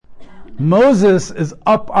Moses is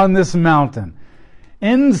up on this mountain,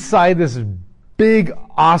 inside this big,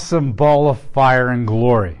 awesome ball of fire and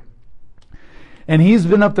glory. And he's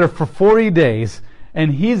been up there for 40 days,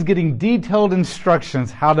 and he's getting detailed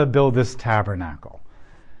instructions how to build this tabernacle.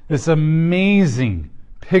 This amazing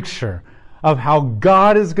picture of how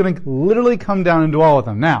God is going to literally come down and dwell with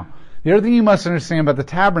them. Now, the other thing you must understand about the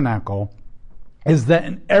tabernacle is that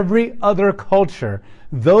in every other culture,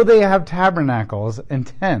 though they have tabernacles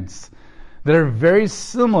and tents that are very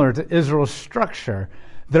similar to Israel's structure,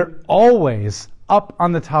 they're always up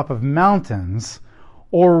on the top of mountains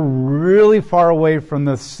or really far away from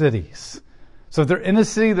the cities. So if they're in a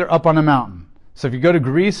city, they're up on a mountain. So if you go to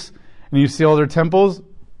Greece and you see all their temples,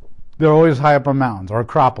 they're always high up on mountains, or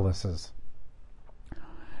acropolises.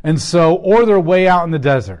 And so, or they're way out in the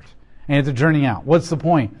desert and you have to journey out. What's the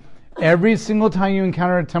point? Every single time you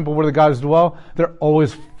encounter a temple where the gods dwell, they're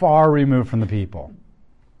always far removed from the people.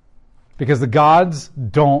 Because the gods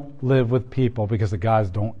don't live with people, because the gods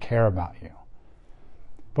don't care about you.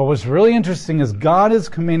 But what's really interesting is God is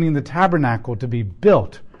commanding the tabernacle to be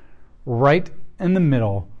built right in the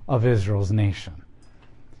middle of Israel's nation.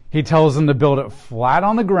 He tells them to build it flat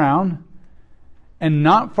on the ground and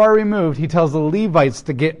not far removed. He tells the Levites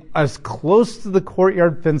to get as close to the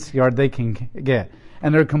courtyard fence yard they can get.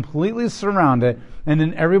 And they're completely surrounded, and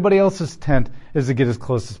then everybody else's tent is to get as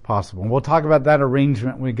close as possible. And we'll talk about that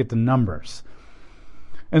arrangement when we get to Numbers.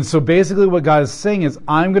 And so basically what God is saying is,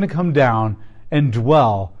 I'm going to come down and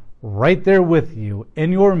dwell right there with you,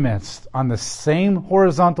 in your midst, on the same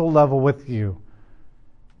horizontal level with you,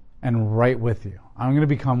 and right with you. I'm going to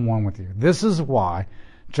become one with you. This is why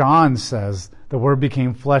John says the Word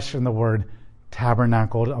became flesh and the Word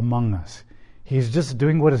tabernacled among us. He's just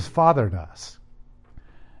doing what his Father does.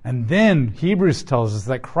 And then Hebrews tells us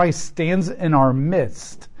that Christ stands in our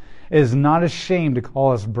midst, is not ashamed to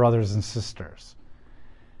call us brothers and sisters.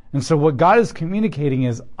 And so what God is communicating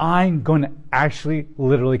is, I'm going to actually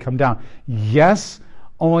literally come down. Yes,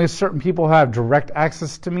 only certain people have direct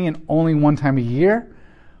access to me, and only one time a year,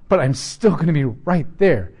 but I'm still going to be right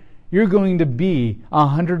there. You're going to be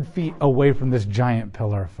 100 feet away from this giant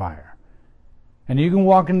pillar of fire. And you can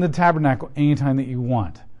walk into the tabernacle anytime that you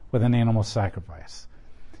want with an animal sacrifice.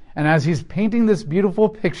 And as he's painting this beautiful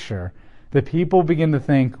picture, the people begin to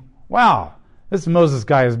think, wow, this Moses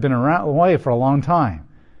guy has been away for a long time.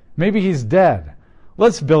 Maybe he's dead.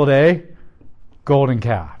 Let's build a golden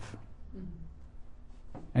calf.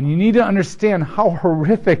 And you need to understand how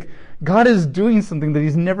horrific God is doing something that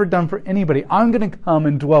he's never done for anybody. I'm going to come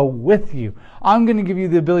and dwell with you. I'm going to give you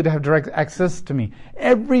the ability to have direct access to me.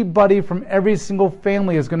 Everybody from every single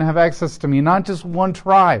family is going to have access to me, not just one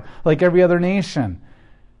tribe like every other nation.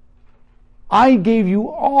 I gave you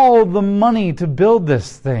all the money to build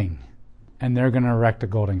this thing. And they're going to erect a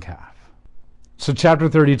golden calf. So chapter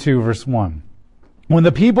 32, verse 1. When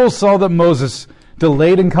the people saw that Moses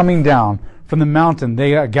delayed in coming down from the mountain,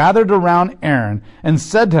 they gathered around Aaron and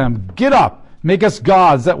said to him, "Get up, make us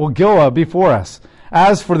gods that will go up before us.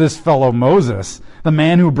 As for this fellow Moses, the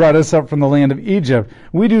man who brought us up from the land of Egypt,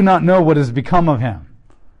 we do not know what has become of him."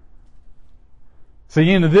 So,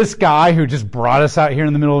 this guy who just brought us out here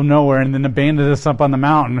in the middle of nowhere and then abandoned us up on the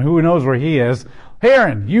mountain, who knows where he is?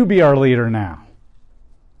 Aaron, you be our leader now.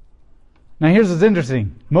 Now here's what's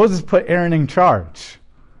interesting. Moses put Aaron in charge.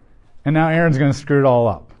 And now Aaron's going to screw it all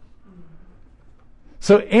up.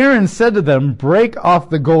 So Aaron said to them, "Break off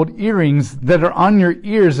the gold earrings that are on your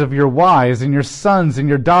ears of your wives and your sons and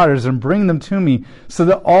your daughters and bring them to me." So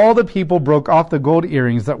that all the people broke off the gold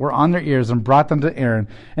earrings that were on their ears and brought them to Aaron.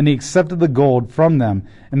 And he accepted the gold from them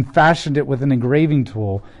and fashioned it with an engraving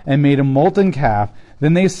tool and made a molten calf.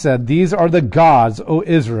 Then they said, "These are the gods, O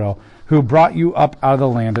Israel, who brought you up out of the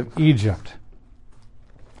land of Egypt."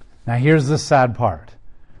 Now here's the sad part.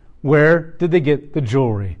 Where did they get the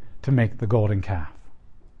jewelry to make the golden calf?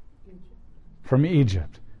 From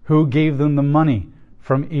Egypt. Who gave them the money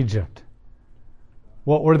from Egypt?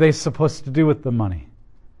 What were they supposed to do with the money?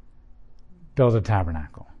 Build a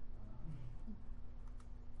tabernacle.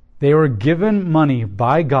 They were given money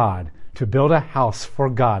by God to build a house for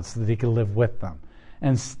God so that he could live with them.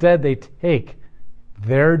 Instead, they take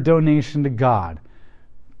their donation to God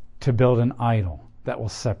to build an idol that will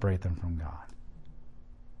separate them from God.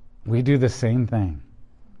 We do the same thing.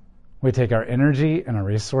 We take our energy and our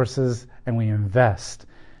resources and we invest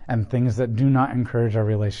in things that do not encourage our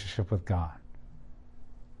relationship with God.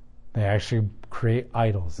 They actually create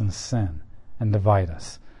idols and sin and divide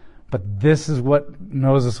us. But this is what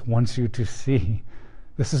Moses wants you to see.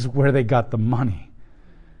 This is where they got the money.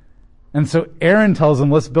 And so Aaron tells them,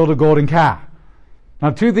 let's build a golden calf. Now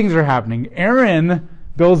two things are happening. Aaron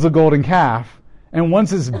builds the golden calf. And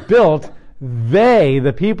once it's built,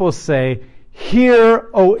 the people say, "Here,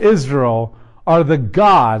 O Israel, are the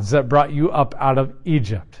gods that brought you up out of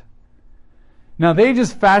Egypt." Now, they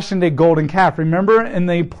just fashioned a golden calf. Remember in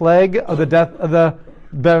the plague of the death of the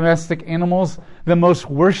domestic animals, the most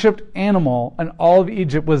worshipped animal in all of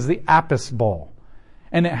Egypt was the Apis bull.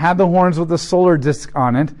 And it had the horns with a solar disc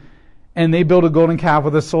on it, and they built a golden calf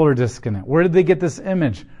with a solar disc in it. Where did they get this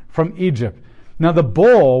image? From Egypt. Now, the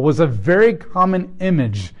bull was a very common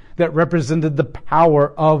image that represented the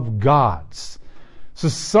power of gods. So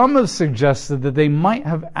some have suggested that they might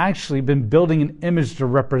have actually been building an image to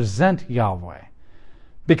represent Yahweh.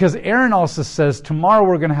 Because Aaron also says, tomorrow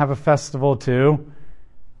we're going to have a festival to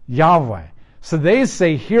Yahweh. So they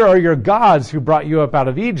say, here are your gods who brought you up out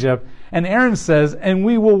of Egypt. And Aaron says, and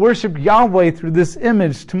we will worship Yahweh through this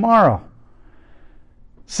image tomorrow.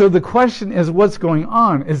 So the question is, what's going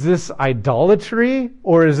on? Is this idolatry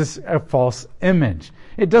or is this a false image?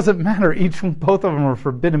 It doesn't matter. Both of them are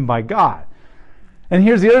forbidden by God. And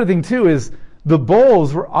here's the other thing too, is the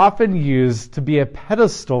bowls were often used to be a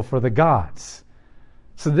pedestal for the gods.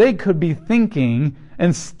 So they could be thinking,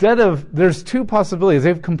 there's two possibilities.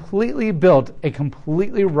 They've completely built a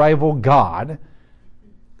completely rival god,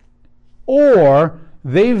 or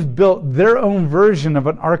they've built their own version of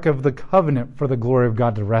an Ark of the Covenant for the glory of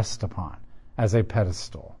God to rest upon as a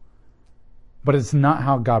pedestal. But it's not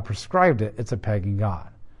how God prescribed it. It's a pagan god.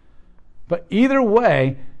 But either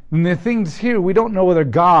way, and the things here, we don't know whether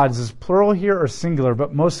gods is plural here or singular,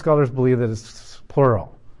 but most scholars believe that it's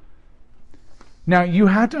plural. Now, you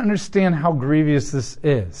have to understand how grievous this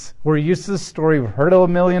is. We're used to this story. We've heard it a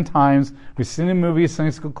million times. We've seen it in movies,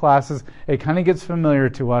 Sunday school classes. It kind of gets familiar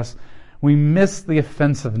to us. We miss the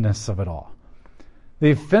offensiveness of it all. The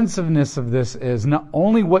offensiveness of this is not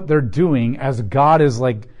only what they're doing, as God is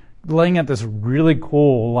like laying out this really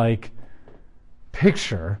cool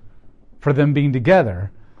picture for them being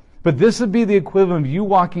together, but this would be the equivalent of you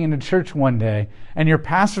walking into church one day and your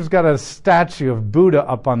pastor's got a statue of Buddha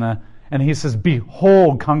up and he says,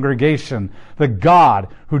 "Behold, congregation, the God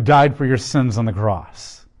who died for your sins on the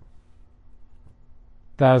cross."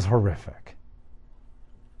 That is horrific.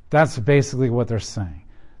 That's basically what they're saying.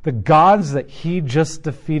 The gods that he just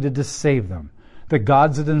defeated to save them, the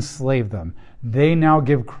gods that enslaved them, they now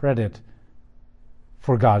give credit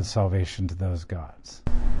for God's salvation to those gods.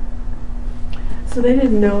 So they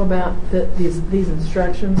didn't know about these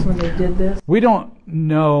instructions when they did this? We don't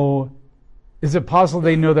know. Is it possible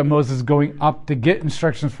they know that Moses is going up to get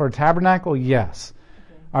instructions for a tabernacle? Yes.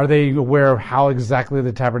 Okay. Are they aware of how exactly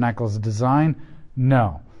the tabernacle is designed?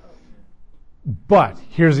 No. But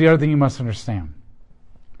here's the other thing you must understand.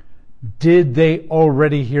 Did they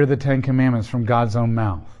already hear the Ten Commandments from God's own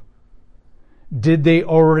mouth? Did they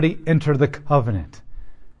already enter the covenant?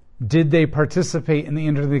 Did they participate in the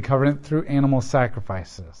entering of the covenant through animal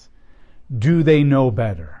sacrifices? Do they know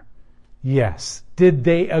better? Yes. Did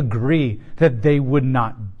they agree that they would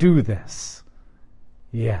not do this?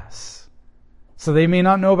 Yes. So they may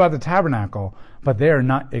not know about the tabernacle, but they are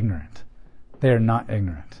not ignorant. They are not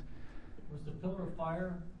ignorant. Was the pillar of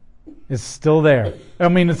fire? It's still there. I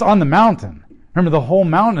mean, it's on the mountain. Remember, the whole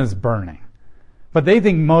mountain is burning. But they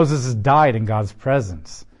think Moses has died in God's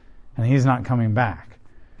presence, and he's not coming back.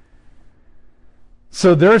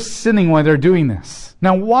 So they're sinning while they're doing this.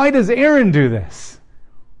 Now, why does Aaron do this?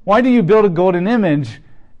 Why do you build a golden image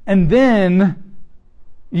and then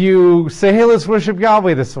you say, hey, let's worship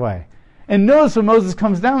Yahweh this way? And notice when Moses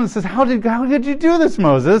comes down and says, how did you do this,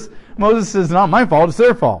 Moses? Moses says, not my fault, it's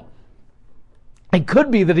their fault. It could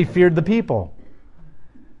be that he feared the people.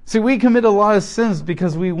 See, we commit a lot of sins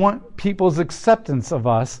because we want people's acceptance of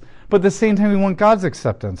us, but at the same time we want God's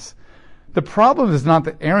acceptance. The problem is not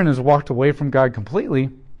that Aaron has walked away from God completely.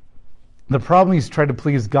 The problem is he's tried to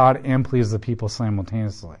please God and please the people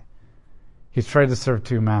simultaneously. He's tried to serve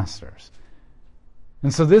two masters.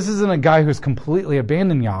 And so this isn't a guy who's completely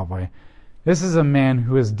abandoned Yahweh. This is a man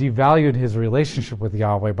who has devalued his relationship with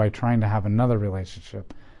Yahweh by trying to have another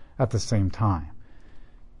relationship at the same time.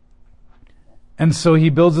 And so he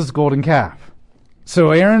builds this golden calf.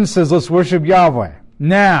 So Aaron says, let's worship Yahweh.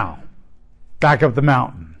 Now, back up the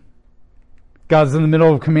mountain. God's in the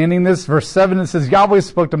middle of commanding this. Verse 7, it says, Yahweh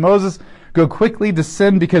spoke to Moses, go quickly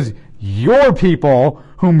descend because your people,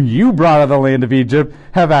 whom you brought out of the land of Egypt,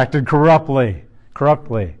 have acted corruptly.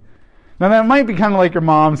 Now that might be kind of like your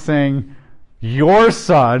mom saying, your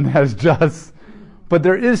son has just, but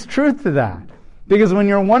there is truth to that. Because when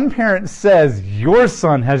your one parent says, your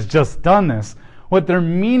son has just done this, what their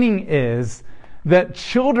meaning is that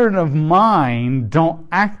children of mine don't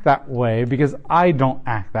act that way because I don't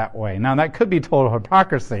act that way. Now, that could be total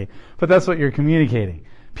hypocrisy, but that's what you're communicating.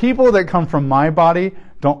 People that come from my body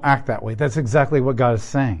don't act that way. That's exactly what God is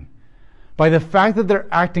saying. By the fact that they're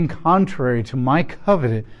acting contrary to my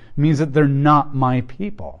covenant means that they're not my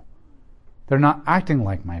people. They're not acting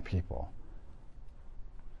like my people.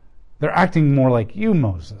 They're acting more like you,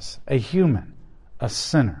 Moses, a human, a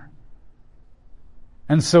sinner.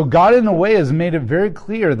 And so God, in a way, has made it very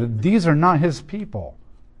clear that these are not his people.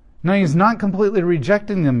 Now, he's not completely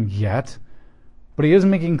rejecting them yet, but he is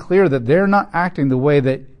making clear that they're not acting the way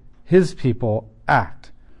that his people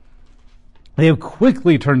act. They have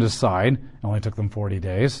quickly turned aside, it only took them 40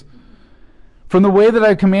 days, from the way that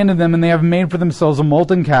I commanded them, and they have made for themselves a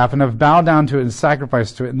molten calf, and have bowed down to it and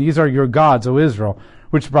sacrificed to it. And these are your gods, O Israel,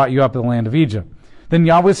 which brought you up in the land of Egypt. Then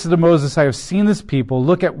Yahweh said to Moses, I have seen this people.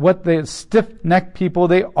 Look at what the stiff-necked people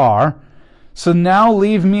they are. So now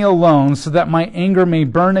leave me alone, so that my anger may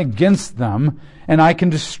burn against them, and I can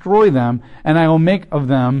destroy them, and I will make of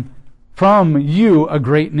them from you a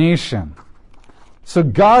great nation. So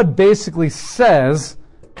God basically says,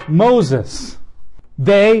 Moses,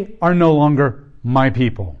 they are no longer my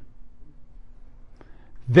people.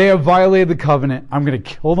 They have violated the covenant. I'm going to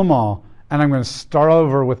kill them all, and I'm going to start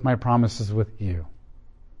over with my promises with you.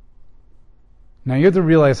 Now you have to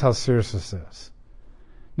realize how serious this is.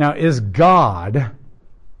 Now, is God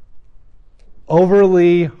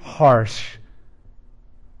overly harsh,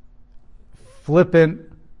 flippant,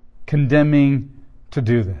 condemning to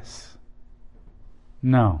do this?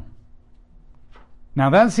 No. Now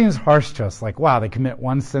that seems harsh to us, like, wow, they commit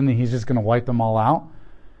one sin and he's just going to wipe them all out.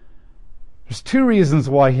 There's two reasons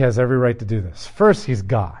why he has every right to do this. First, he's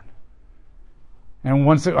God. And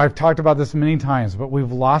I've talked about this many times, but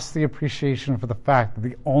we've lost the appreciation for the fact that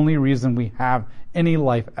the only reason we have any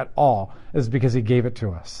life at all is because he gave it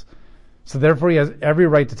to us. So therefore, he has every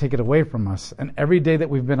right to take it away from us. And every day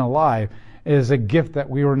that we've been alive is a gift that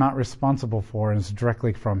we were not responsible for, and it's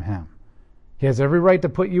directly from him. He has every right to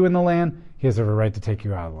put you in the land. He has every right to take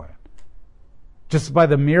you out of the land. Just by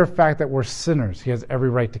the mere fact that we're sinners, he has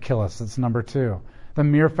every right to kill us. That's number two. The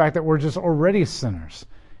mere fact that we're just already sinners,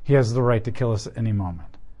 he has the right to kill us at any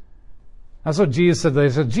moment. That's what Jesus said. They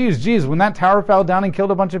said, Jesus, when that tower fell down and killed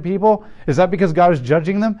a bunch of people, is that because God is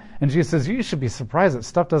judging them? And Jesus says, you should be surprised that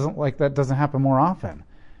stuff doesn't happen more often.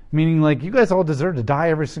 Meaning, like, you guys all deserve to die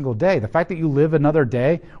every single day. The fact that you live another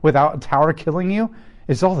day without a tower killing you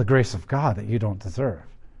is all the grace of God that you don't deserve.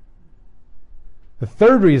 The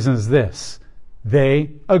third reason is this. They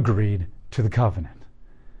agreed to the covenant.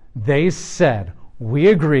 They said, we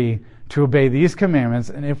agree to obey these commandments,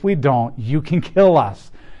 and if we don't, you can kill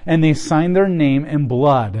us. And they signed their name in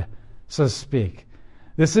blood, so to speak.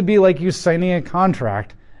 This would be like you signing a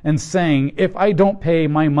contract and saying, if I don't pay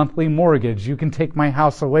my monthly mortgage, you can take my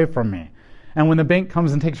house away from me. And when the bank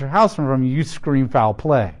comes and takes your house from you, you scream foul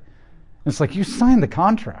play. It's like you signed the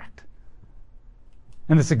contract.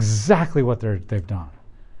 And that's exactly what they've done.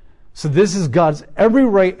 So this is God's every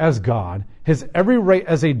right as God, his every right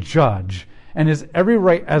as a judge, and his every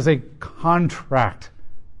right as a contract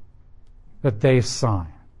that they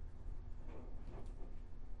sign.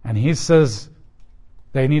 And he says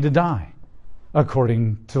they need to die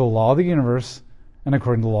according to the law of the universe and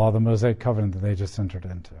according to the law of the Mosaic covenant that they just entered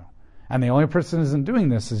into. And the only person who isn't doing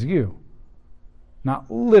this is you. Not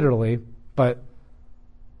literally, but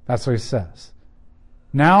that's what he says.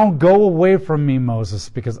 Now go away from me, Moses,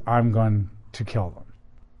 because I'm going to kill them.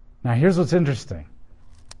 Now here's what's interesting.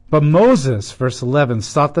 But Moses, verse 11,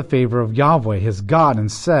 sought the favor of Yahweh, his God,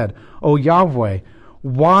 and said, O Yahweh,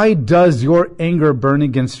 why does your anger burn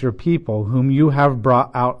against your people, whom you have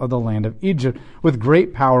brought out of the land of Egypt with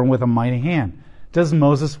great power and with a mighty hand? Does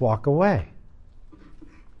Moses walk away?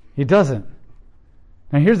 He doesn't.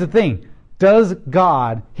 Now here's the thing. Does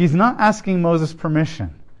God, he's not asking Moses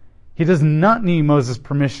permission. He does not need Moses'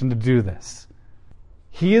 permission to do this.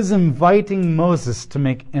 He is inviting Moses to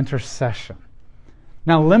make intercession.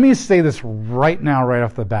 Now, let me say this right now, right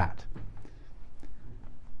off the bat.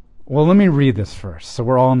 Well, let me read this first, so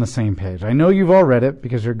we're all on the same page. I know you've all read it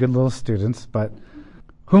because you're good little students, but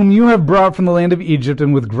whom you have brought from the land of Egypt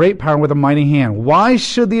and with great power and with a mighty hand. Why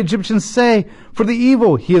should the Egyptians say, for the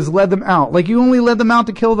evil he has led them out, like you only led them out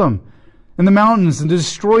to kill them in the mountains and to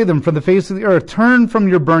destroy them from the face of the earth? Turn from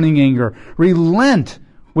your burning anger. Relent,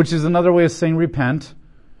 which is another way of saying repent.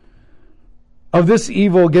 of this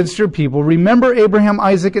evil against your people, remember Abraham,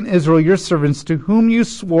 Isaac, and Israel, your servants, to whom you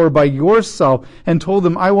swore by yourself and told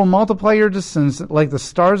them, I will multiply your descendants like the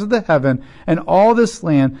stars of the heaven, and all this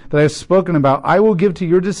land that I have spoken about I will give to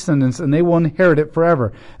your descendants, and they will inherit it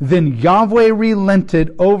forever. Then Yahweh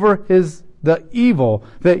relented over the evil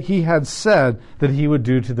that he had said that he would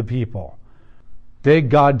do to the people. Did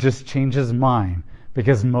God just change his mind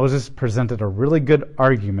because Moses presented a really good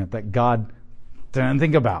argument that God didn't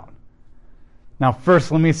think about? Now,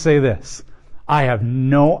 first, let me say this. I have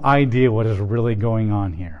no idea what is really going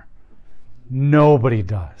on here. Nobody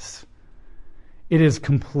does. It is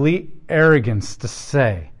complete arrogance to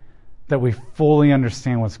say that we fully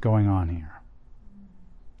understand what's going on here.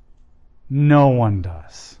 No one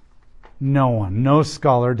does. No one. No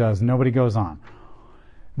scholar does. Nobody goes on.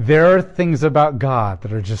 There are things about God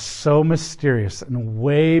that are just so mysterious and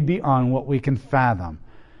way beyond what we can fathom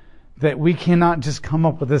that we cannot just come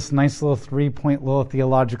up with this nice little 3-point little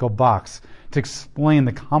theological box to explain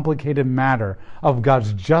the complicated matter of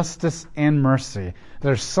God's justice and mercy that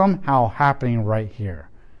are somehow happening right here.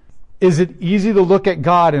 Is it easy to look at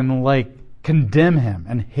God and condemn him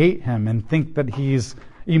and hate him and think that he's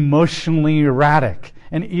emotionally erratic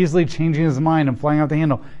and easily changing his mind and flying off the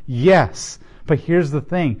handle? Yes, but here's the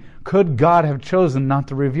thing. Could God have chosen not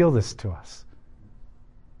to reveal this to us?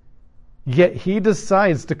 Yet he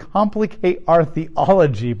decides to complicate our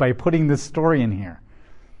theology by putting this story in here.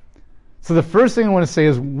 So the first thing I want to say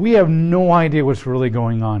is we have no idea what's really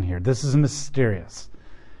going on here. This is mysterious.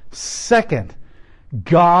 Second,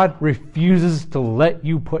 God refuses to let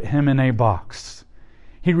you put him in a box.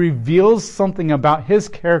 He reveals something about his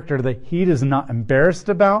character that he is not embarrassed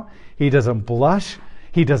about. He doesn't blush.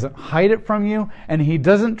 He doesn't hide it from you. And he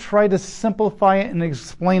doesn't try to simplify it and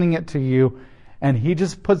explaining it to you. And he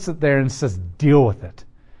just puts it there and says, deal with it.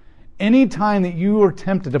 Anytime that you are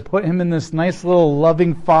tempted to put him in this nice little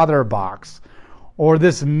loving father box or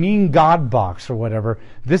this mean God box or whatever,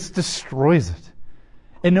 this destroys it.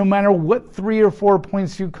 And no matter what 3 or 4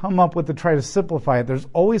 points you come up with to try to simplify it, there's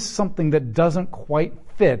always something that doesn't quite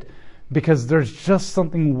fit because there's just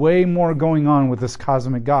something way more going on with this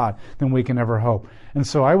cosmic God than we can ever hope. And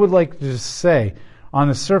so I would like to just say, on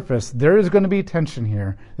the surface, there is going to be tension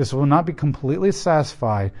here. This will not be completely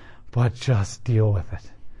satisfied, but just deal with it.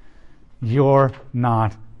 You're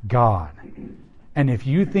not God. And if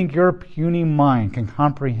you think your puny mind can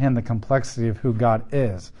comprehend the complexity of who God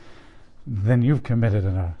is, then you've committed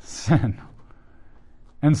a sin.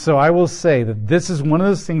 And so I will say that this is one of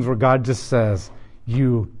those things where God just says,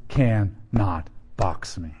 you cannot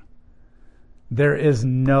box me. There is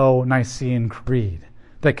no Nicene Creed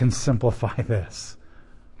that can simplify this.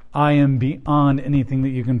 I am beyond anything that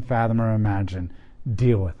you can fathom or imagine.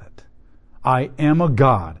 Deal with it. I am a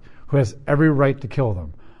God who has every right to kill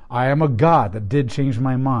them. I am a God that did change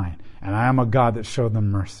my mind, and I am a God that showed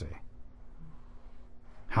them mercy.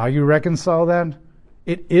 How you reconcile that?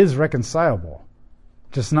 It is reconcilable,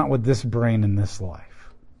 just not with this brain in this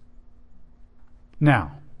life.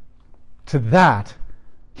 Now, to that,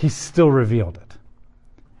 he still revealed it.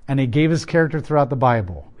 And he gave his character throughout the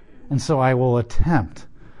Bible. And so I will attempt,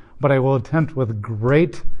 but I will attempt with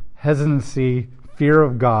great hesitancy, fear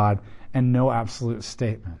of God, and no absolute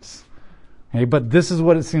statements. Okay, but this is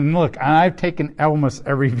what it seems. Look, I've taken almost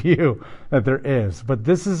every view that there is, but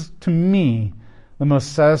this is, to me, the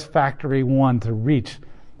most satisfactory one to reach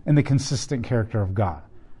in the consistent character of God.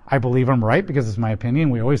 I believe I'm right because it's my opinion.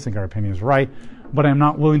 We always think our opinion is right, but I'm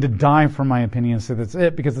not willing to die for my opinion and say that's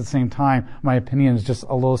it, because at the same time, my opinion is just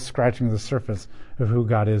a little scratching the surface of who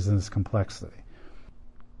God is in his complexity.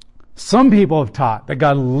 Some people have taught that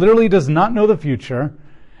God literally does not know the future,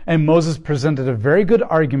 and Moses presented a very good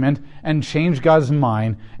argument and changed God's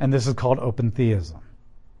mind, and this is called open theism.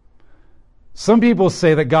 Some people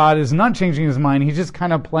say that God is not changing his mind, he's just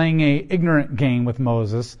kind of playing a ignorant game with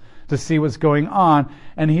Moses to see what's going on,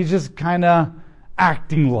 and he's just kind of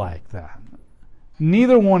acting like that.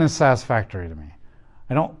 Neither one is satisfactory to me.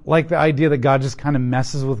 I don't like the idea that God just kind of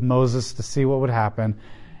messes with Moses to see what would happen,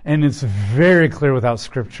 and it's very clear without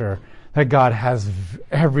Scripture that God has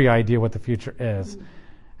every idea what the future is.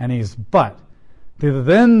 But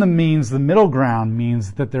then the middle ground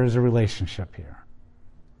means that there's a relationship here.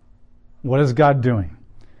 What is God doing?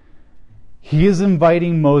 He is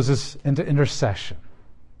inviting Moses into intercession.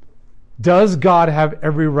 Does God have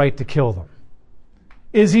every right to kill them?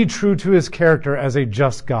 Is he true to his character as a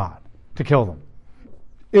just God to kill them?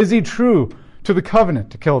 Is he true to the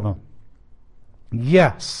covenant to kill them?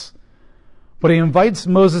 Yes. But he invites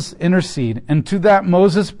Moses to intercede, and to that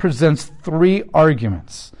Moses presents 3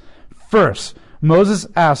 arguments. First, Moses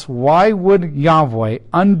asks, why would Yahweh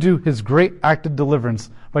undo his great act of deliverance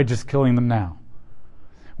by just killing them now?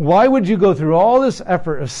 Why would you go through all this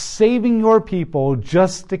effort of saving your people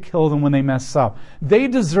just to kill them when they mess up? They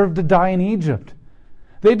deserve to die in Egypt.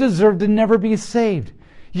 They deserve to never be saved.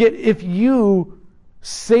 Yet if you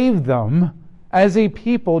save them as a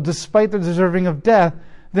people, despite their deserving of death,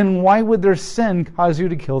 then why would their sin cause you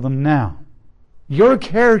to kill them now? Your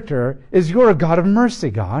character is you're a God of mercy,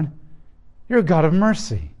 God. You're a God of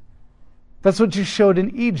mercy. That's what you showed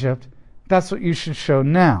in Egypt. That's what you should show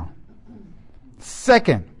now.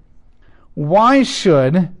 Second, why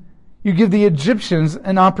should you give the Egyptians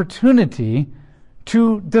an opportunity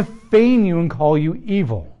to defame you and call you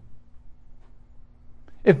evil?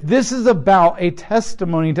 If this is about a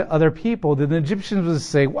testimony to other people, then the Egyptians would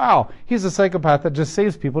say, wow, he's a psychopath that just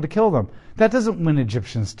saves people to kill them. That doesn't win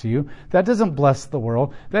Egyptians to you. That doesn't bless the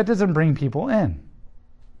world. That doesn't bring people in.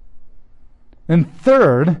 And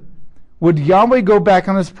third, would Yahweh go back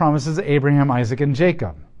on his promises to Abraham, Isaac, and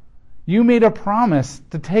Jacob? You made a promise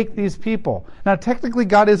to take these people. Now, technically,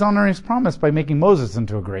 God is honoring his promise by making Moses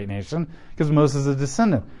into a great nation, because Moses is a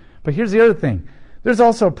descendant. But here's the other thing. There's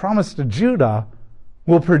also a promise to Judah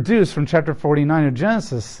will produce, from chapter 49 of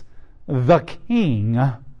Genesis, the king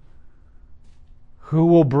who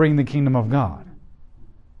will bring the kingdom of God.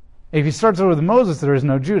 If he starts over with Moses, there is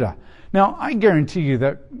no Judah. Now, I guarantee you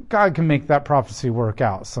that God can make that prophecy work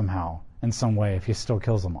out somehow, in some way, if he still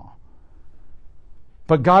kills them all.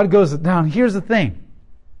 But God goes down. Here's the thing.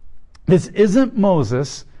 This isn't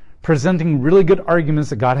Moses presenting really good arguments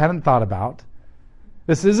that God hadn't thought about.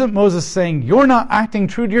 This isn't Moses saying, you're not acting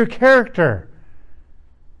true to your character.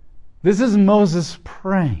 This is Moses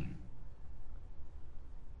praying.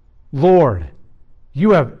 Lord,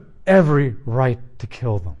 you have every right to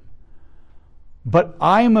kill them. But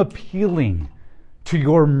I'm appealing to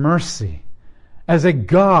your mercy as a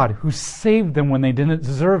God who saved them when they didn't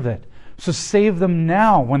deserve it. So save them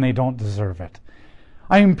now when they don't deserve it.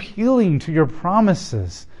 I am appealing to your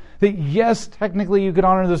promises that yes, technically you could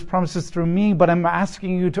honor those promises through me, but I'm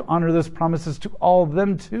asking you to honor those promises to all of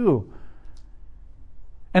them too.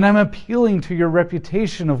 And I'm appealing to your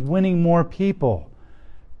reputation of winning more people.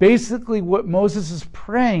 Basically, what Moses is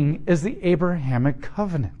praying is the Abrahamic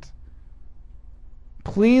covenant.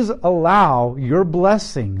 Please allow your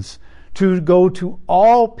blessings to go to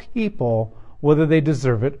all people, whether they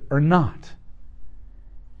deserve it or not.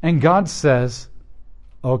 And God says,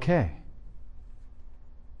 okay.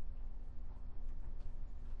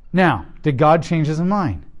 Now, did God change his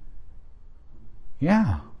mind?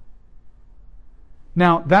 Yeah.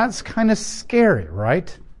 Now, that's kind of scary,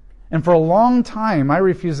 right? And for a long time, I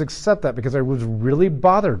refused to accept that because I was really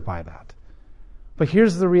bothered by that. But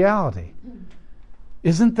here's the reality.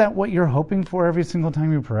 Isn't that what you're hoping for every single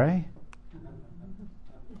time you pray?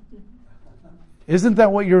 Isn't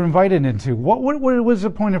that what you're invited into? What was the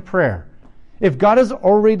point of prayer? If God has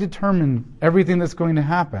already determined everything that's going to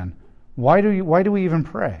happen, why do we even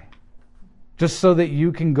pray? Just so that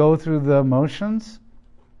you can go through the motions?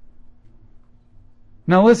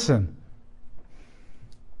 Now listen.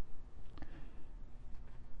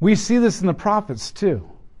 We see this in the prophets too.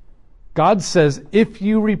 God says, if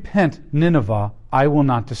you repent, Nineveh, I will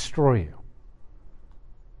not destroy you.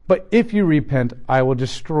 But if you repent, I will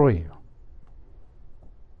destroy you.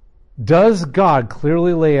 Does God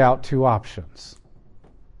clearly lay out two options?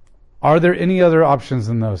 Are there any other options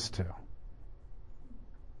than those two?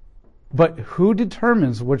 But who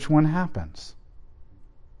determines which one happens?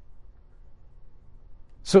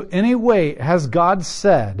 So in a way, has God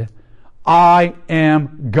said, I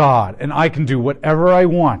am God, and I can do whatever I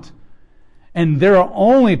want. And there are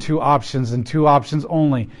only two options and two options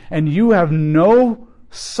only. And you have no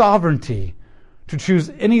sovereignty to choose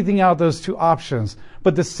anything out of those two options.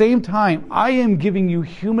 But at the same time, I am giving you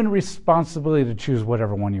human responsibility to choose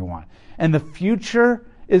whatever one you want. And the future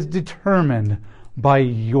is determined by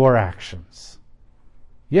your actions.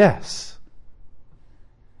 Yes.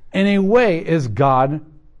 In a way, is God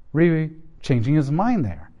really changing his mind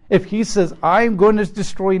there? If he says, I'm going to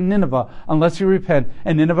destroy Nineveh unless you repent,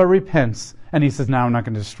 and Nineveh repents, and he says, now I'm not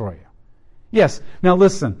going to destroy you. Yes. Now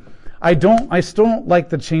listen, I still don't like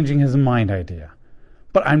the changing his mind idea.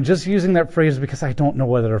 But I'm just using that phrase because I don't know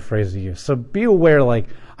what other phrase to use. So be aware,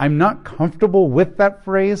 I'm not comfortable with that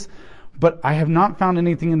phrase, but I have not found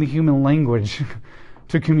anything in the human language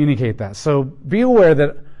to communicate that. So be aware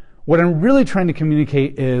that what I'm really trying to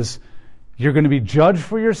communicate is you're going to be judged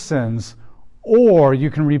for your sins, or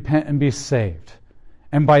you can repent and be saved.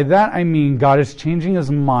 And by that I mean God is changing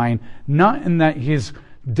his mind, not in that he's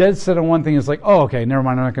dead set on one thing, it's like, oh, okay, never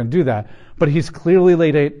mind, I'm not going to do that. But he's clearly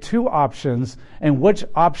laid out two options, and which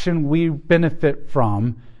option we benefit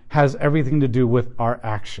from has everything to do with our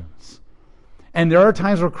actions. And there are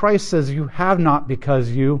times where Christ says, you have not because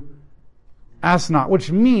you ask not,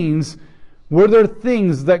 which means, were there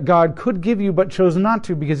things that God could give you but chose not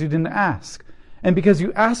to because you didn't ask? And because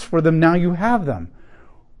you asked for them, now you have them.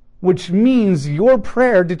 Which means your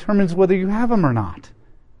prayer determines whether you have them or not.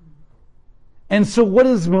 And so what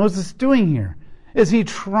is Moses doing here? Is he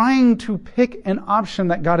trying to pick an option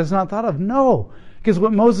that God has not thought of? No. Because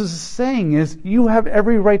what Moses is saying is, you have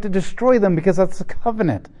every right to destroy them because that's the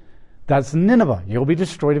covenant. That's Nineveh. You'll be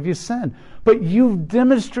destroyed if you sin. But you've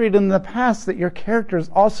demonstrated in the past that your character is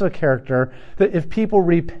also a character that if people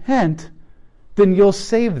repent, then you'll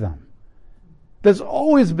save them. There's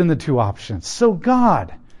always been the two options. So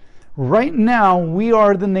God, right now we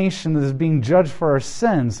are the nation that is being judged for our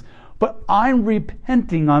sins, but I'm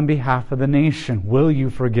repenting on behalf of the nation. Will you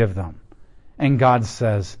forgive them? And God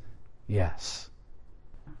says, yes.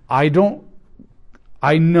 I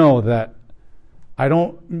know that I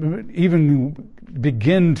don't even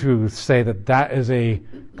begin to say that that is a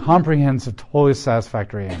comprehensive, totally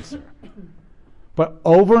satisfactory answer. But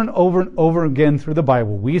over and over and over again through the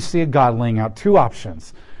Bible, we see a God laying out two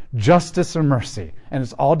options, justice or mercy, and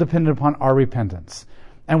it's all dependent upon our repentance.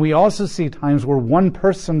 And we also see times where one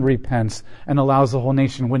person repents and allows the whole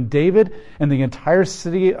nation. When David and the entire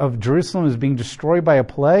city of Jerusalem is being destroyed by a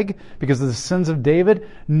plague because of the sins of David,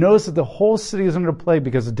 notice that the whole city is under a plague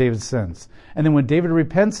because of David's sins. And then when David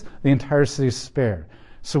repents, the entire city is spared.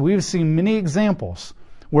 So we've seen many examples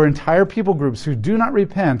where entire people groups who do not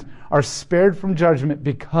repent are spared from judgment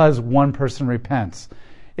because one person repents.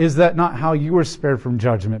 Is that not how you were spared from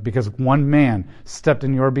judgment? Because one man stepped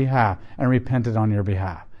in your behalf and repented on your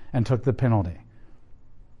behalf and took the penalty.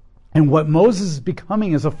 And what Moses is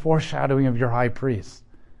becoming is a foreshadowing of your high priest.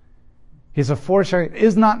 He's a foreshadowing.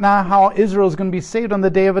 Is not now how Israel is going to be saved on the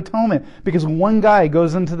Day of Atonement, because one guy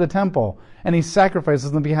goes into the temple and he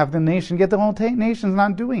sacrifices on behalf of the nation, yet the whole nation is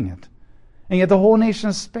not doing it. And yet the whole nation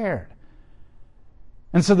is spared.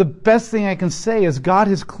 And so the best thing I can say is God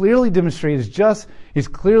has clearly demonstrated his justice, he's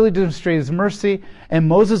clearly demonstrated his mercy, and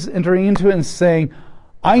Moses entering into it and saying,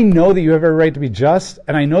 I know that you have every right to be just,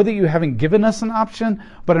 and I know that you haven't given us an option,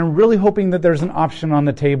 but I'm really hoping that there's an option on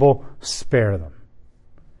the table. Spare them.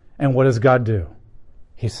 And what does God do?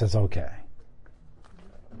 He says, okay.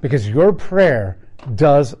 Because your prayer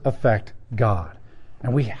does affect God.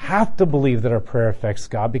 And we have to believe that our prayer affects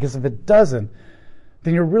God, because if it doesn't,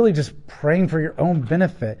 then you're really just praying for your own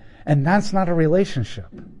benefit, and that's not a relationship.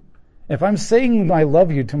 If I'm saying I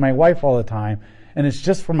love you to my wife all the time, and it's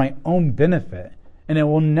just for my own benefit, and it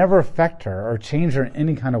will never affect her or change her in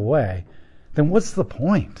any kind of way, then what's the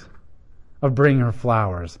point of bringing her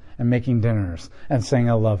flowers and making dinners and saying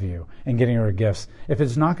I love you and getting her gifts if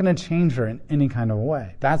it's not going to change her in any kind of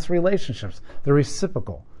way? That's relationships. They're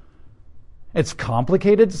reciprocal. It's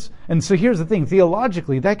complicated. And so here's the thing.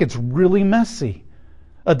 Theologically, that gets really messy.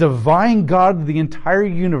 A divine God of the entire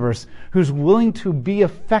universe who's willing to be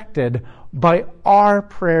affected by our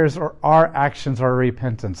prayers or our actions or our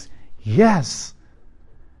repentance. Yes.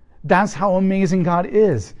 That's how amazing God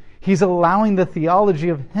is. He's allowing the theology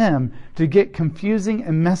of him to get confusing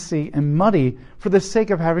and messy and muddy for the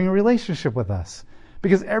sake of having a relationship with us.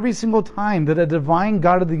 Because every single time that a divine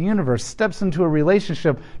God of the universe steps into a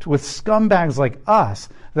relationship with scumbags like us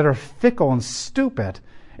that are fickle and stupid,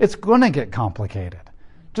 it's going to get complicated.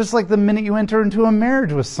 Just like the minute you enter into a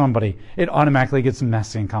marriage with somebody, it automatically gets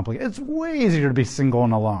messy and complicated. It's way easier to be single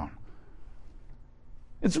and alone.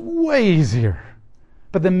 It's way easier.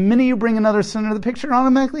 But the minute you bring another sin into the picture, it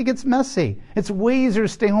automatically gets messy. It's way easier to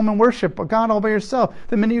stay home and worship God all by yourself.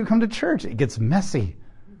 The minute you come to church, it gets messy.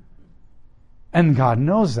 And God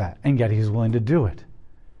knows that, and yet he's willing to do it.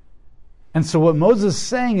 And so what Moses is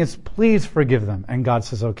saying is, please forgive them. And God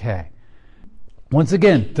says, okay. Once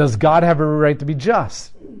again, does God have a right to be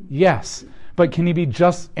just? Yes. But can he be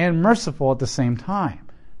just and merciful at the same time?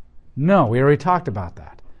 No, we already talked about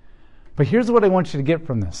that. But here's what I want you to get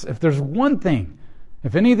from this. If there's one thing,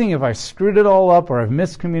 if anything, if I screwed it all up or I've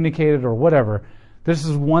miscommunicated or whatever, this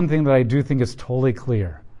is one thing that I do think is totally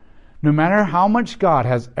clear. No matter how much God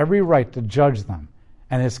has every right to judge them,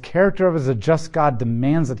 and his character of as a just God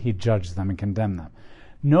demands that he judge them and condemn them,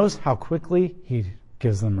 notice how quickly he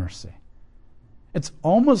gives them mercy. It's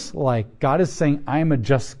almost like God is saying, I am a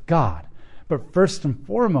just God, but first and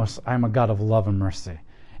foremost, I am a God of love and mercy.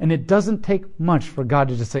 And it doesn't take much for God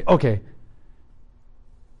to just say, okay.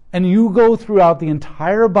 And you go throughout the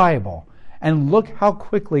entire Bible and look how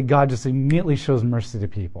quickly God just immediately shows mercy to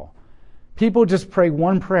people. People just pray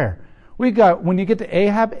one prayer. When you get to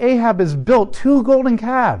Ahab, Ahab has built 2 golden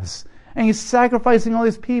calves, and he's sacrificing all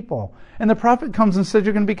these people. And the prophet comes and says,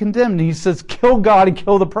 you're going to be condemned. And he says, kill God and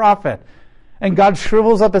kill the prophet. And God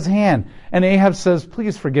shrivels up his hand. And Ahab says,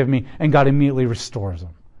 please forgive me. And God immediately restores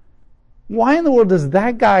him. Why in the world does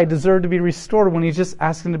that guy deserve to be restored when he's just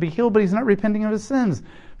asking to be healed, but he's not repenting of his sins?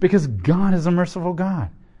 Because God is a merciful God.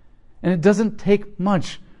 And it doesn't take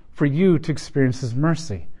much for you to experience his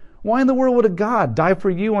mercy. Why in the world would a God die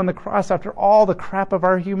for you on the cross after all the crap of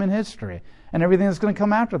our human history and everything that's going to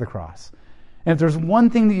come after the cross? And if there's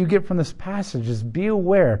one thing that you get from this passage, is be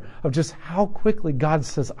aware of just how quickly God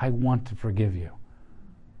says, I want to forgive you.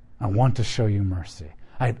 I want to show you mercy.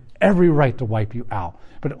 I have every right to wipe you out.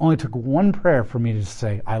 But it only took one prayer for me to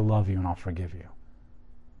say, I love you and I'll forgive you.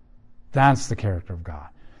 That's the character of God.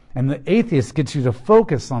 And the atheist gets you to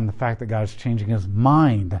focus on the fact that God is changing his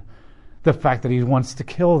mind, the fact that he wants to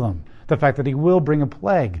kill them, the fact that he will bring a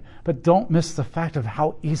plague. But don't miss the fact of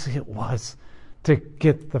how easy it was to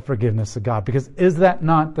get the forgiveness of God. Because is that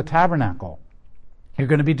not the tabernacle? You're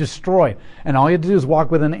going to be destroyed. And all you have to do is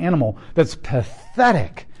walk with an animal that's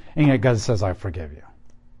pathetic. And yet God says, I forgive you.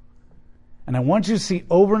 And I want you to see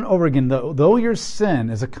over and over again, though your sin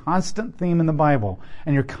is a constant theme in the Bible,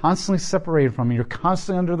 and you're constantly separated from it, you're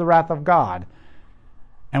constantly under the wrath of God,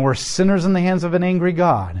 and we're sinners in the hands of an angry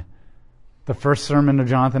God, the first sermon of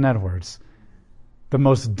Jonathan Edwards. The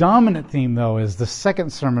most dominant theme, though, is the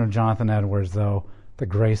second sermon of Jonathan Edwards, though, the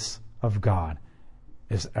grace of God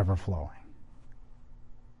is ever flowing.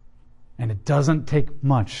 And it doesn't take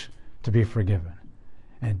much to be forgiven.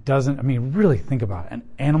 And it doesn't, really think about it. An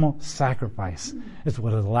animal sacrifice is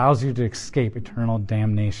what allows you to escape eternal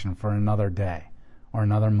damnation for another day or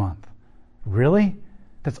another month. Really?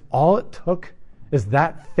 That's all it took? Is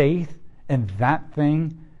that faith in that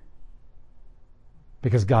thing?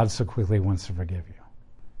 Because God so quickly wants to forgive you.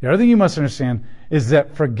 The other thing you must understand is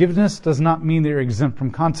that forgiveness does not mean that you're exempt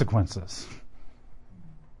from consequences.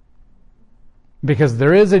 Because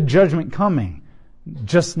there is a judgment coming,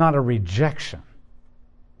 just not a rejection.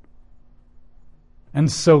 And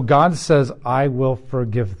so God says, I will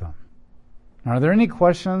forgive them. Now, are there any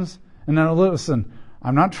questions? And now listen,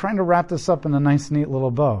 I'm not trying to wrap this up in a nice, neat little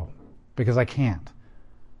bow, because I can't.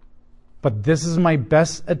 But this is my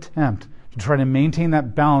best attempt to try to maintain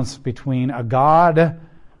that balance between a God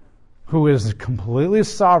who is completely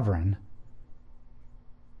sovereign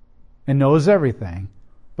and knows everything,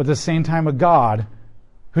 but at the same time a God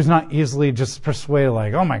who's not easily just persuaded,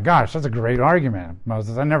 like, oh my gosh, that's a great argument,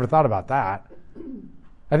 Moses. I never thought about that.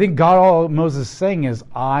 I think God, all Moses is saying is,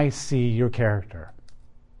 I see your character.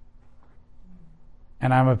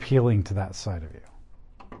 And I'm appealing to that side of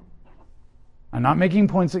you. I'm not making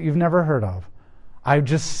points that you've never heard of. I'm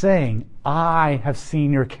just saying, I have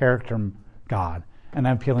seen your character, God, and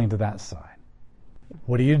I'm appealing to that side.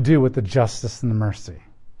 What do you do with the justice and the mercy?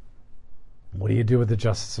 What do you do with the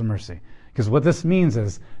justice and mercy? Because what this means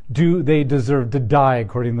is, do they deserve to die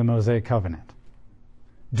according to the Mosaic covenant?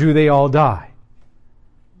 Do they all die?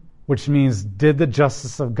 Which means, did the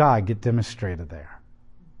justice of God get demonstrated there?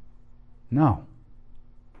 No.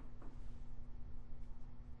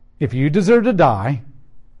 If you deserve to die,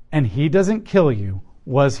 and he doesn't kill you,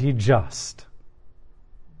 was he just?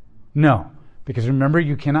 No. Because remember,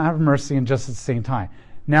 you cannot have mercy and justice at the same time.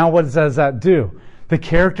 Now what does that do? The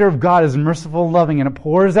character of God is merciful and loving, and it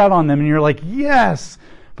pours out on them, and you're like, yes!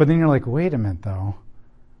 But then you're like, wait a minute, though.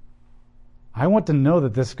 I want to know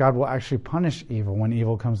that this God will actually punish evil when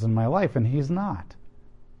evil comes in my life, and he's not.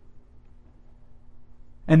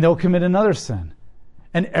 And they'll commit another sin.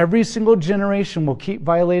 And every single generation will keep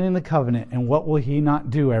violating the covenant, and what will he not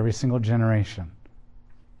do every single generation?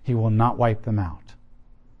 He will not wipe them out.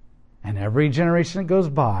 And every generation that goes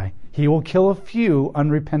by, he will kill a few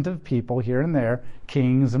unrepentant people here and there,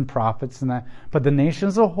 kings and prophets and that, but the nation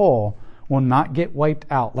as a whole will not get wiped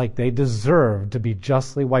out like they deserve to be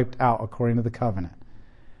justly wiped out according to the covenant.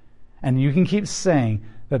 And you can keep saying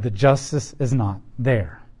that the justice is not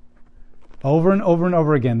there. Over and over and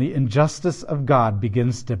over again, the injustice of God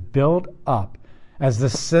begins to build up as the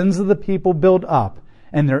sins of the people build up,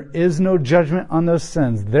 and there is no judgment on those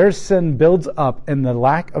sins. Their sin builds up, and the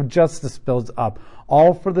lack of justice builds up,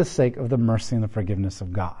 all for the sake of the mercy and the forgiveness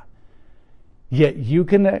of God. Yet you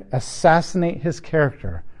can assassinate his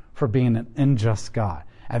character for being an unjust God.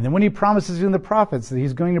 And then when he promises you in the prophets that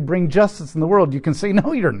he's going to bring justice in the world, you can say,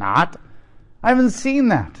 no, you're not. I haven't seen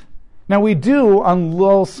that. Now, we do on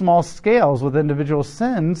little, small scales with individual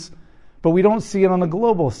sins, but we don't see it on a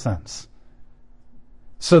global sense.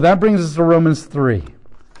 So that brings us to Romans 3.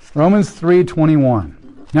 Romans 3:21.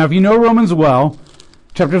 Now, if you know Romans well,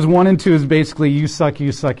 Chapters 1 and 2 is basically you suck,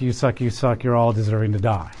 you suck, you suck, you suck, you're all deserving to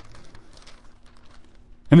die.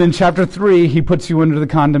 And then chapter 3, he puts you under the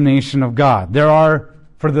condemnation of God.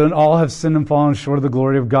 All have sinned and fallen short of the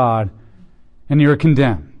glory of God, and you're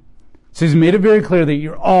condemned. So he's made it very clear that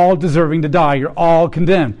you're all deserving to die. You're all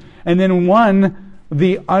condemned. And then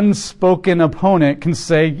the unspoken opponent can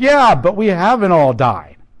say, yeah, but we haven't all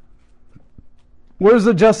died. Where's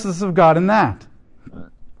the justice of God in that?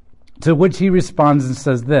 To which he responds and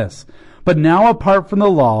says this, but now apart from the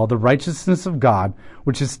law, the righteousness of God,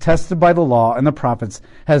 which is tested by the law and the prophets,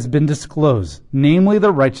 has been disclosed, namely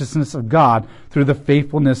the righteousness of God through the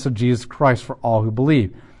faithfulness of Jesus Christ for all who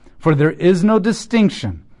believe. For there is no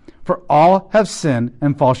distinction, for all have sinned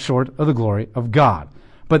and fall short of the glory of God.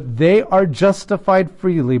 But they are justified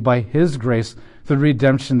freely by his grace through the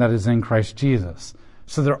redemption that is in Christ Jesus.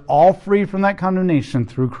 So they're all free from that condemnation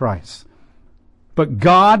through Christ. But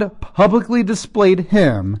God publicly displayed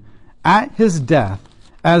him at his death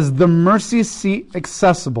as the mercy seat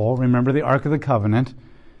accessible, remember the Ark of the Covenant,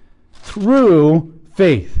 through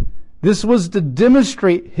faith. This was to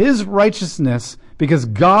demonstrate his righteousness because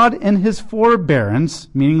God in his forbearance,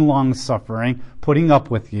 meaning long-suffering, putting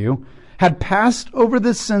up with you, had passed over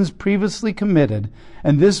the sins previously committed,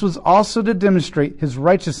 and this was also to demonstrate his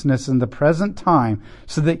righteousness in the present time,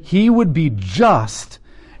 so that he would be just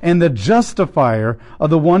and the justifier of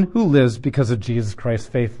the one who lives because of Jesus Christ's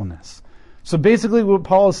faithfulness. So basically what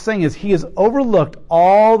Paul is saying is he has overlooked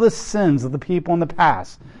all the sins of the people in the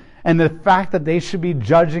past and the fact that they should be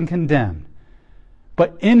judged and condemned.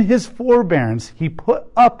 But in his forbearance, he put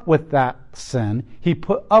up with that sin. He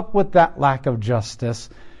put up with that lack of justice.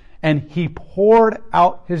 And he poured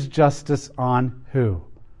out his justice on who?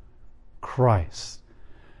 Christ.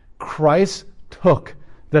 Christ took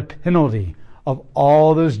the penalty of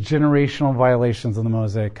all those generational violations of the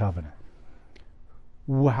Mosaic covenant.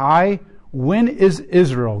 Why? When is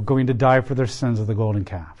Israel going to die for their sins of the golden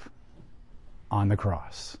calf? On the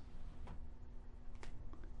cross.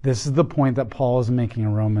 This is the point that Paul is making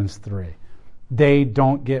in Romans 3. They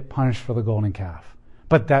don't get punished for the golden calf,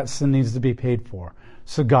 but that sin needs to be paid for.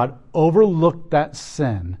 So God overlooked that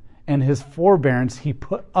sin, and his forbearance, he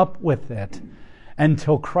put up with it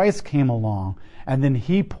until Christ came along, and then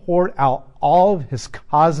he poured out all of his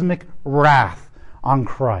cosmic wrath on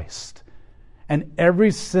Christ. And every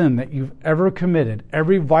sin that you've ever committed,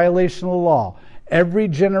 every violation of the law, every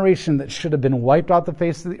generation that should have been wiped off the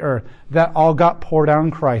face of the earth, that all got poured out on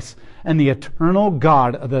Christ. And the eternal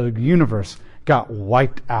God of the universe got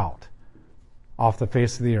wiped out off the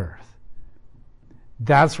face of the earth.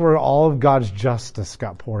 That's where all of God's justice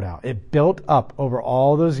got poured out. It built up over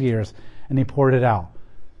all those years, and he poured it out.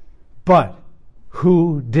 But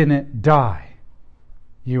who didn't die?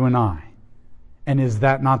 You and I. And is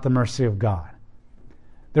that not the mercy of God?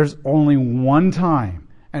 There's only one time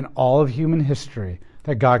in all of human history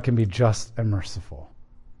that God can be just and merciful,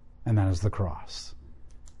 and that is the cross.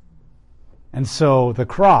 And so the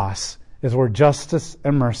cross is where justice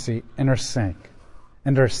and mercy intersect,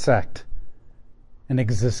 and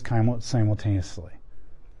exist simultaneously.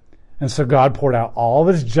 And so God poured out all of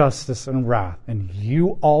his justice and wrath, and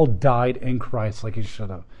you all died in Christ like you should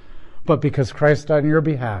have. But because Christ died on your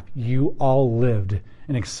behalf, you all lived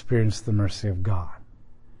and experienced the mercy of God.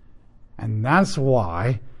 And that's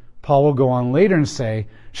why Paul will go on later and say,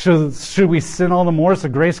 should we sin all the more so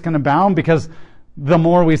grace can abound? Because the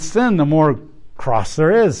more we sin, the more cross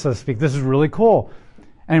there is, so to speak. This is really cool.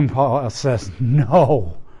 And Paul says,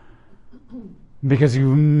 no. Because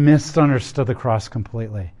you misunderstood the cross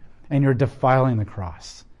completely. And you're defiling the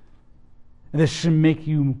cross. And this should make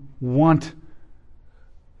you want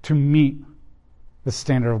to meet the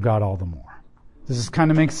standard of God all the more. Does this kind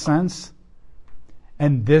of make sense?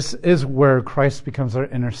 And this is where Christ becomes our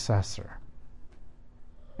intercessor.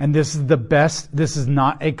 And this is the best. This is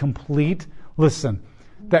not a complete, listen,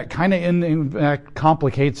 that kind of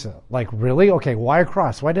complicates it. Like, really? Okay, why a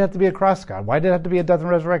cross? Why did it have to be a cross, God? Why did it have to be a death and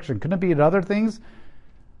resurrection? Couldn't it be other things?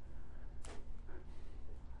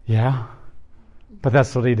 Yeah, but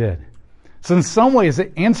that's what he did. So in some ways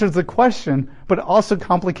it answers the question, but it also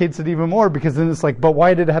complicates it even more, because then it's like, but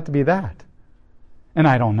why did it have to be that? And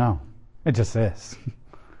I don't know. It just is.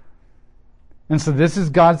 And so this is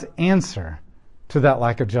God's answer to that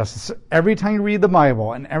lack of justice. So every time you read the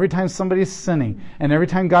Bible, and every time somebody's sinning, and every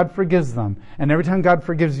time God forgives them, and every time God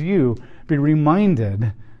forgives you, be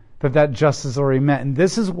reminded that that justice is already met. And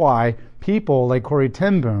this is why people like Corrie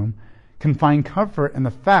ten Boom can find comfort in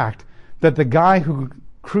the fact that the guy who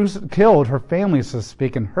killed her family, so to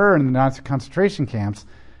speak, and her in the Nazi concentration camps,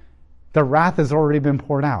 the wrath has already been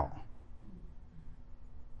poured out.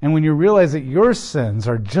 And when you realize that your sins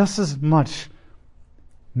are just as much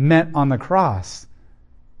met on the cross,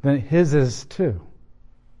 then his is too.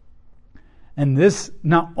 And this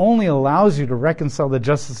not only allows you to reconcile the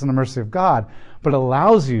justice and the mercy of God, but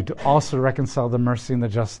allows you to also reconcile the mercy and the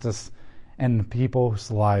justice and the people's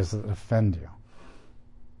lives that offend you.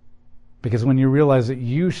 Because when you realize that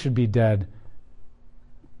you should be dead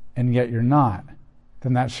and yet you're not,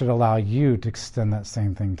 then that should allow you to extend that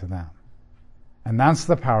same thing to them. And that's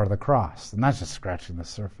the power of the cross. And that's just scratching the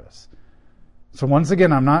surface. So once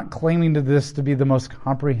again, I'm not claiming to this to be the most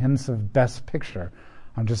comprehensive, best picture.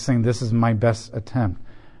 I'm just saying this is my best attempt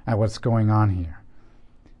at what's going on here.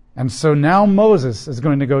 And so now Moses is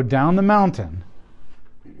going to go down the mountain.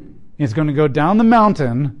 He's going to go down the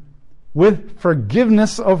mountain with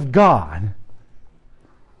forgiveness of God.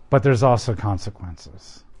 But there's also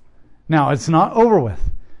consequences. Now, it's not over with.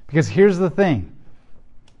 Because here's the thing.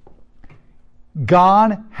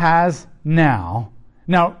 God has now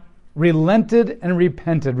relented and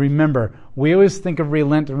repented. Remember, we always think of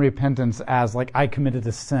relent and repentance as like I committed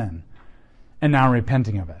a sin and now I'm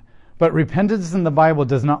repenting of it. But repentance in the Bible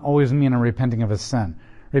does not always mean I'm repenting of a sin.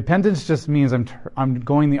 Repentance just means I'm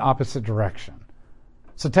going the opposite direction.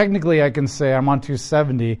 So technically I can say I'm on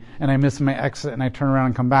 270 and I miss my exit and I turn around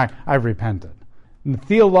and come back. I've repented. And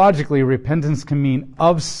theologically, repentance can mean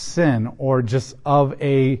of sin or just of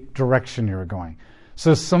a direction you're going.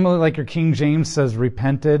 So something like your King James says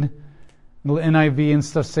repented, the NIV and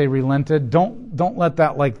stuff say relented. Don't let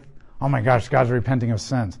that like, oh my gosh, God's repenting of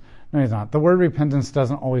sins. No, he's not. The word repentance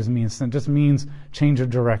doesn't always mean sin. It just means change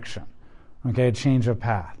of direction. Okay, a change of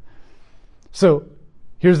path. So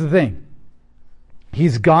here's the thing.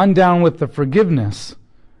 He's gone down with the forgiveness,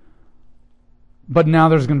 but now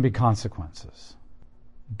there's going to be consequences.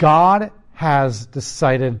 God has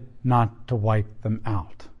decided not to wipe them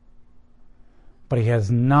out. But he has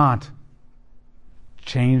not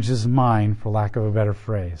changed his mind, for lack of a better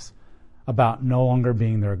phrase, about no longer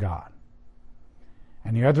being their God.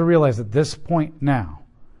 And you have to realize at this point now,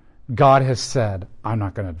 God has said, I'm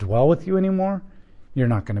not going to dwell with you anymore. You're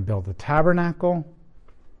not going to build the tabernacle.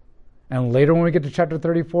 And later when we get to chapter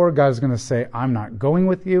 34, God is going to say, I'm not going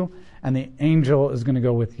with you, and the angel is going to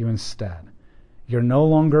go with you instead. You're no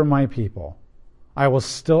longer my people. I will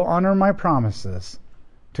still honor my promises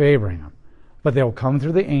to Abraham, but they will come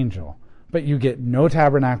through the angel. But you get no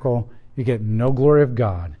tabernacle, you get no glory of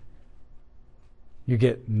God, you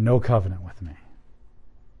get no covenant with me.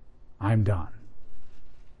 I'm done.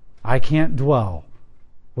 I can't dwell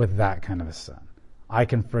with that kind of a sin. I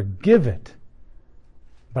can forgive it,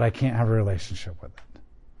 but I can't have a relationship with it.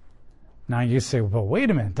 Now you say, well, wait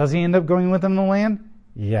a minute. Does he end up going with them in the land?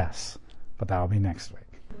 Yes, but that will be next week.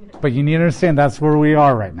 But you need to understand that's where we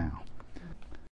are right now.